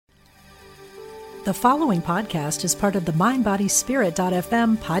The following podcast is part of the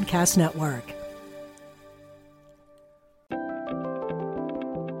MindBodySpirit.fm podcast network.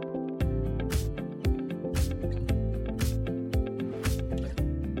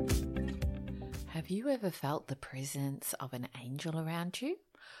 Have you ever felt the presence of an angel around you?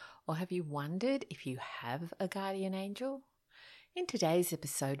 Or have you wondered if you have a guardian angel? In today's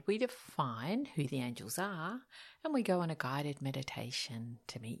episode, we define who the angels are and we go on a guided meditation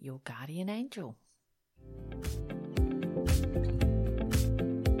to meet your guardian angel.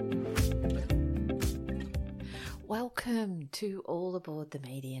 Welcome to All Aboard the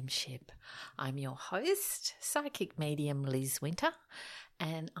Mediumship. I'm your host, Psychic Medium Liz Winter,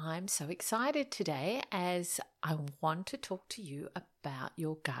 and I'm so excited today as I want to talk to you about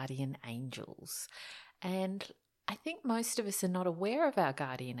your guardian angels. And I think most of us are not aware of our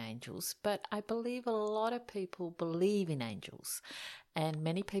guardian angels, but I believe a lot of people believe in angels, and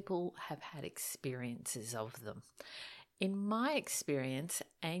many people have had experiences of them. In my experience,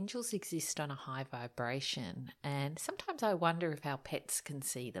 angels exist on a high vibration, and sometimes I wonder if our pets can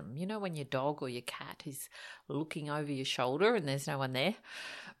see them. You know, when your dog or your cat is looking over your shoulder and there's no one there.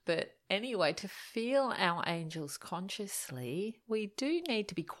 But anyway, to feel our angels consciously, we do need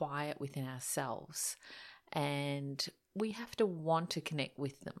to be quiet within ourselves, and we have to want to connect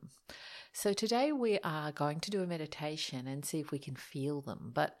with them. So today we are going to do a meditation and see if we can feel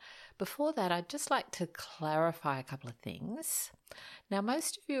them. But before that, I'd just like to clarify a couple of things. Now,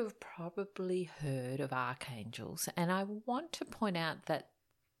 most of you have probably heard of archangels, and I want to point out that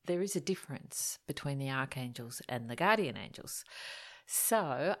there is a difference between the archangels and the guardian angels.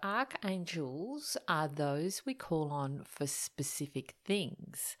 So, archangels are those we call on for specific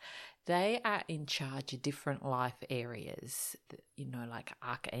things. They are in charge of different life areas, like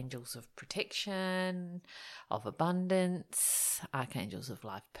archangels of protection, of abundance, archangels of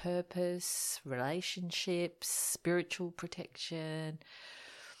life purpose, relationships, spiritual protection,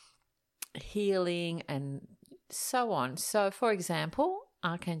 healing, and so on. So, for example,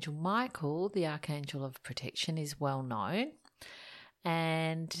 Archangel Michael, the archangel of protection, is well known.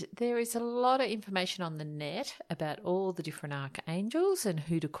 And there is a lot of information on the net about all the different archangels and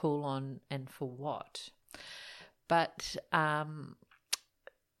who to call on and for what. But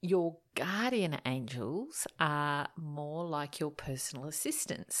your guardian angels are more like your personal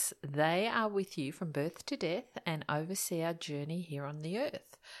assistants. They are with you from birth to death and oversee our journey here on the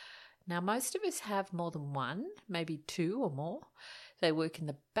earth. Now, most of us have more than one, maybe two or more. They work in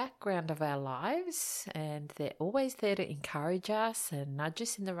the background of our lives, and they're always there to encourage us and nudge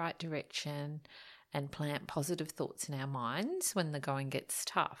us in the right direction and plant positive thoughts in our minds when the going gets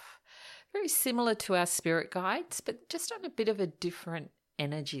tough. Very similar to our spirit guides, but just on a bit of a different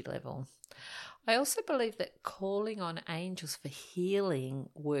energy level. I also believe that calling on angels for healing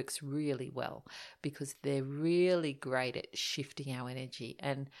works really well because they're really great at shifting our energy.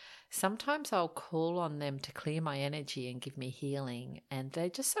 And sometimes I'll call on them to clear my energy and give me healing, and they're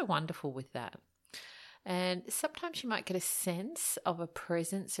just so wonderful with that. And sometimes you might get a sense of a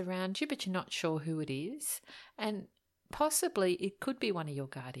presence around you, but you're not sure who it is. And possibly it could be one of your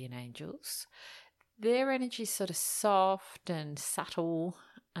guardian angels. Their energy is sort of soft and subtle.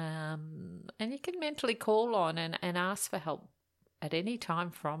 And you can mentally call on and ask for help at any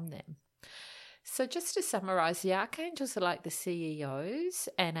time from them. So just to summarize, the archangels are like the CEOs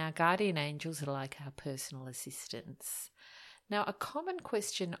and our guardian angels are like our personal assistants. Now, a common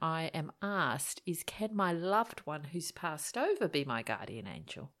question I am asked is, can my loved one who's passed over be my guardian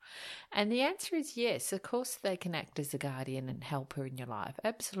angel? And the answer is yes. Of course, they can act as a guardian and help her in your life.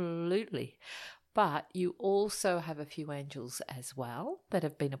 Absolutely. But you also have a few angels as well that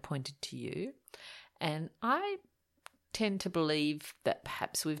have been appointed to you. And I tend to believe that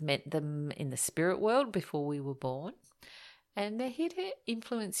perhaps we've met them in the spirit world before we were born. And they're here to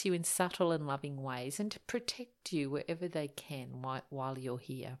influence you in subtle and loving ways and to protect you wherever they can while you're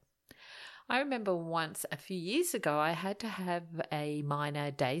here. I remember once a few years ago, I had to have a minor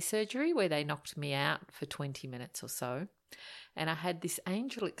day surgery where they knocked me out for 20 minutes or so. And I had this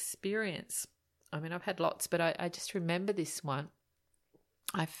angel experience. I mean, I've had lots, but I just remember this one.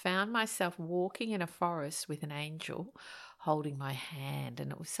 I found myself walking in a forest with an angel holding my hand,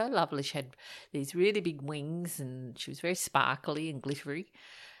 and it was so lovely. She had these really big wings, and she was very sparkly and glittery.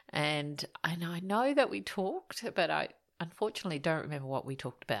 And I know that we talked, but I unfortunately don't remember what we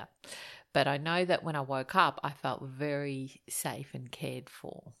talked about. But I know that when I woke up, I felt very safe and cared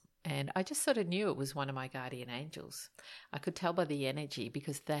for. And I just sort of knew it was one of my guardian angels. I could tell by the energy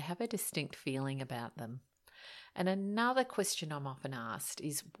because they have a distinct feeling about them. And another question I'm often asked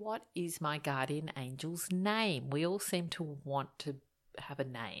is, what is my guardian angel's name? We all seem to want to have a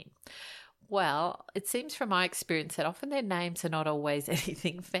name. Well, it seems from my experience that often their names are not always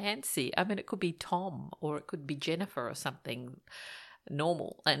anything fancy. I mean, it could be Tom or it could be Jennifer or something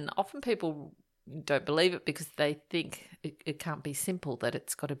normal. And often people don't believe it because they think it can't be simple, that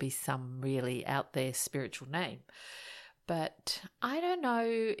it's got to be some really out there spiritual name. But I don't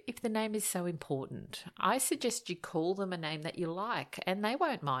know if the name is so important. I suggest you call them a name that you like, and they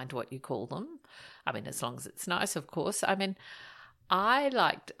won't mind what you call them. I mean, as long as it's nice, of course. I mean, I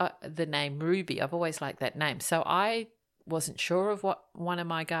liked the name Ruby. I've always liked that name. So I wasn't sure of what one of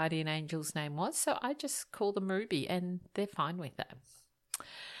my guardian angels' name was, so I just call them Ruby, and they're fine with that.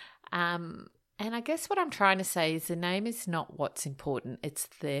 And I guess what I'm trying to say is the name is not what's important. It's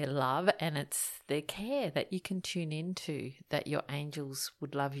their love and it's their care that you can tune into, that your angels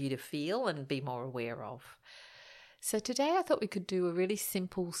would love you to feel and be more aware of. So today I thought we could do a really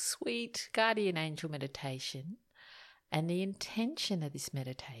simple, sweet guardian angel meditation. And the intention of this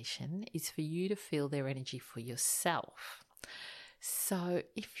meditation is for you to feel their energy for yourself. So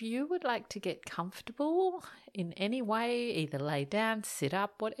if you would like to get comfortable in any way, either lay down, sit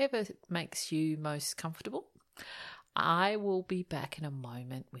up, whatever makes you most comfortable, I will be back in a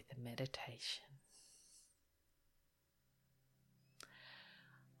moment with the meditation.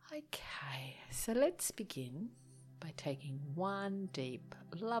 Okay, so let's begin by taking one deep,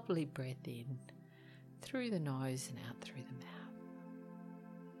 lovely breath in through the nose and out through the mouth.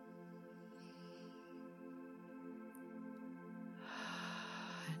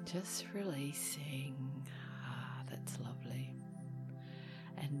 And just releasing. That's lovely.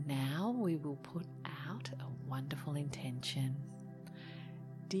 And now we will put out a wonderful intention.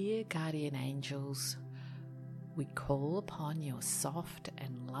 Dear guardian angels, we call upon your soft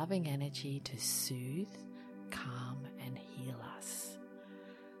and loving energy to soothe, calm, and heal us.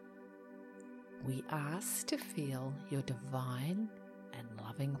 We ask to feel your divine and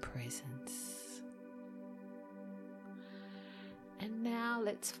loving presence. And now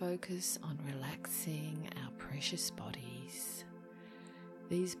let's focus on relaxing our precious bodies.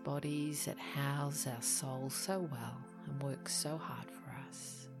 These bodies that house our soul so well and work so hard for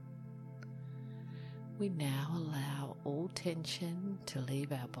us. We now allow all tension to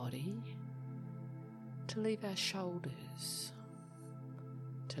leave our body, to leave our shoulders,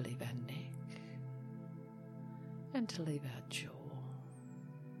 to leave our neck, and to leave our jaw.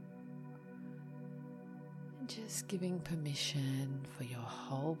 Just giving permission for your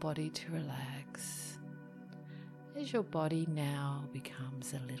whole body to relax as your body now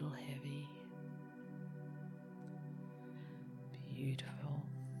becomes a little heavy. Beautiful.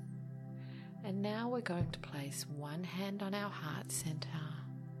 And now we're going to place one hand on our heart center,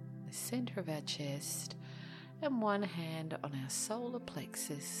 the center of our chest, and one hand on our solar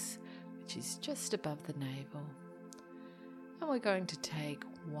plexus, which is just above the navel. And we're going to take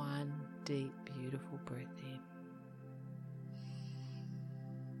one deep, beautiful breath in.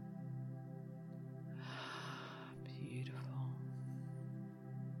 Beautiful.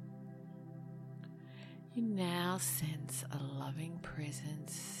 You now sense a loving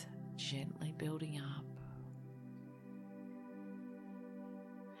presence gently building up.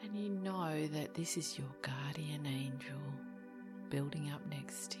 And you know that this is your guardian angel building up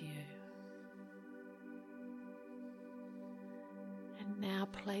next to you. Now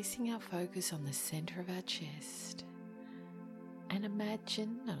placing our focus on the center of our chest, and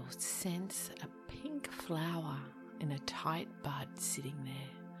imagine or sense a pink flower in a tight bud sitting there.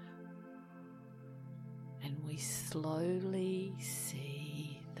 And we slowly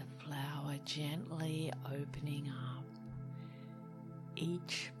see the flower gently opening up.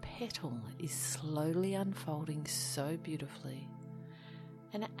 Each petal is slowly unfolding so beautifully.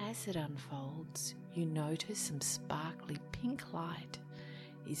 And as it unfolds, you notice some sparkly pink light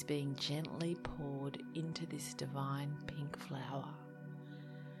is being gently poured into this divine pink flower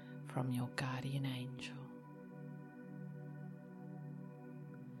from your guardian angel.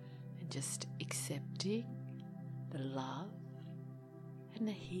 And just accepting the love and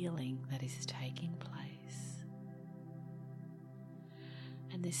the healing that is taking place.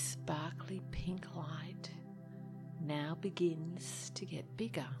 And this sparkly pink light now begins to get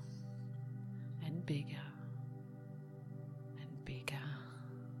bigger and bigger and bigger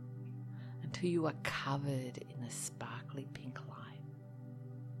until you are covered in the sparkly pink light.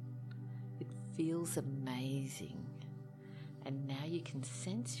 It feels amazing, and now you can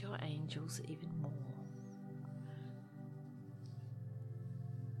sense your angels even more.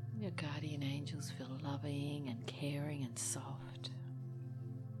 Your guardian angels feel loving and caring and soft.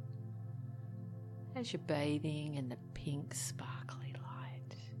 As you're bathing in the pink sparkly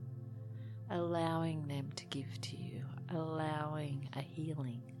light, allowing them to give to you, allowing a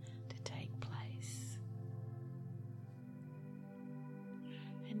healing to take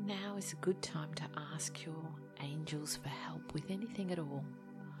is a good time to ask your angels for help with anything at all.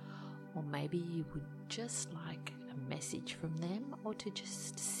 Or maybe you would just like a message from them, or to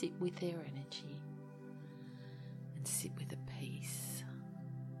just sit with their energy and sit with a peace.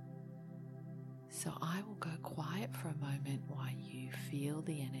 So I will go quiet for a moment while you feel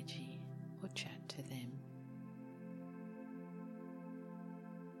the energy or chat to them.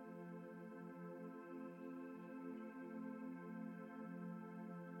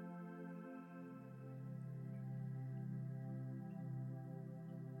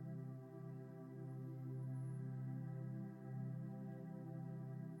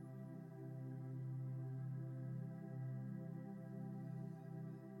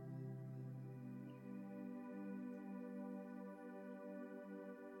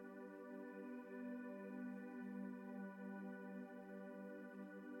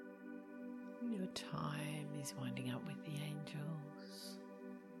 Your time is winding up with the angels.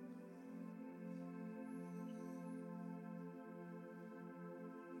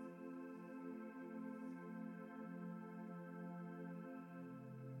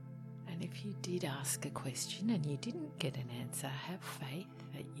 And if you did ask a question and you didn't get an answer, have faith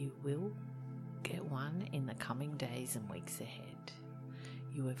that you will get one in the coming days and weeks ahead.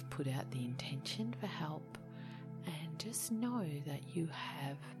 You have put out the intention for help, and just know that you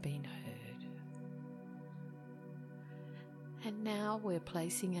have been heard. And now we're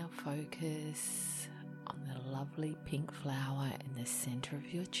placing our focus on the lovely pink flower in the center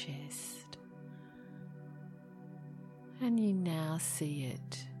of your chest. And you now see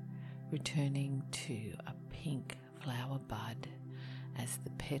it returning to a pink flower bud as the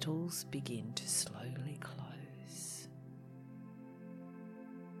petals begin to slowly close.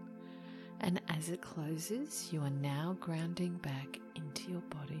 And as it closes, you are now grounding back into your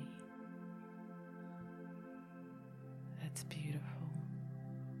body. That's beautiful.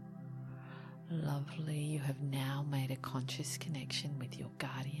 Lovely. You have now made a conscious connection with your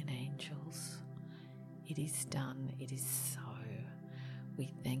guardian angels. It is done. It is so.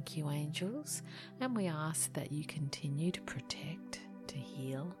 We thank you, angels, and we ask that you continue to protect, to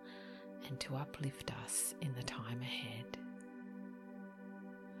heal, and to uplift us in the time ahead.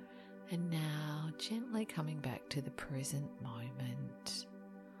 And now, gently coming back to the present moment.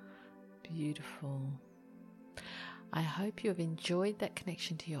 Beautiful. I hope you have enjoyed that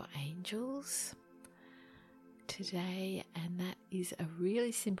connection to your angels today, and that is a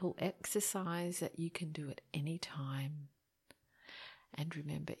really simple exercise that you can do at any time. And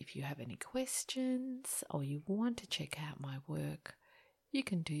remember, if you have any questions or you want to check out my work, you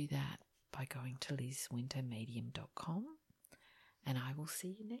can do that by going to lizwintermedium.com, and I will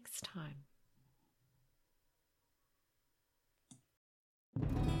see you next time.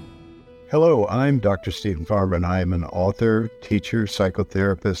 Hello, I'm Dr. Stephen Farber, and I am an author, teacher,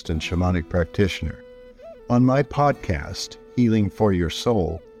 psychotherapist, and shamanic practitioner. On my podcast, Healing for Your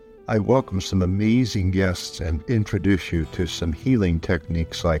Soul, I welcome some amazing guests and introduce you to some healing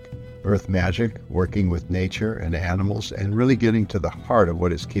techniques like earth magic, working with nature and animals, and really getting to the heart of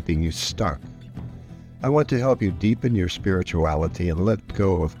what is keeping you stuck. I want to help you deepen your spirituality and let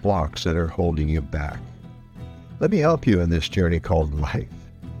go of blocks that are holding you back. Let me help you in this journey called life.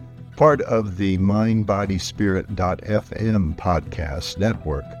 Part of the mindbodyspirit.fm podcast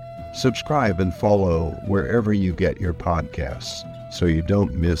network. Subscribe and follow wherever you get your podcasts so you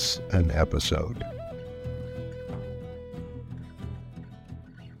don't miss an episode.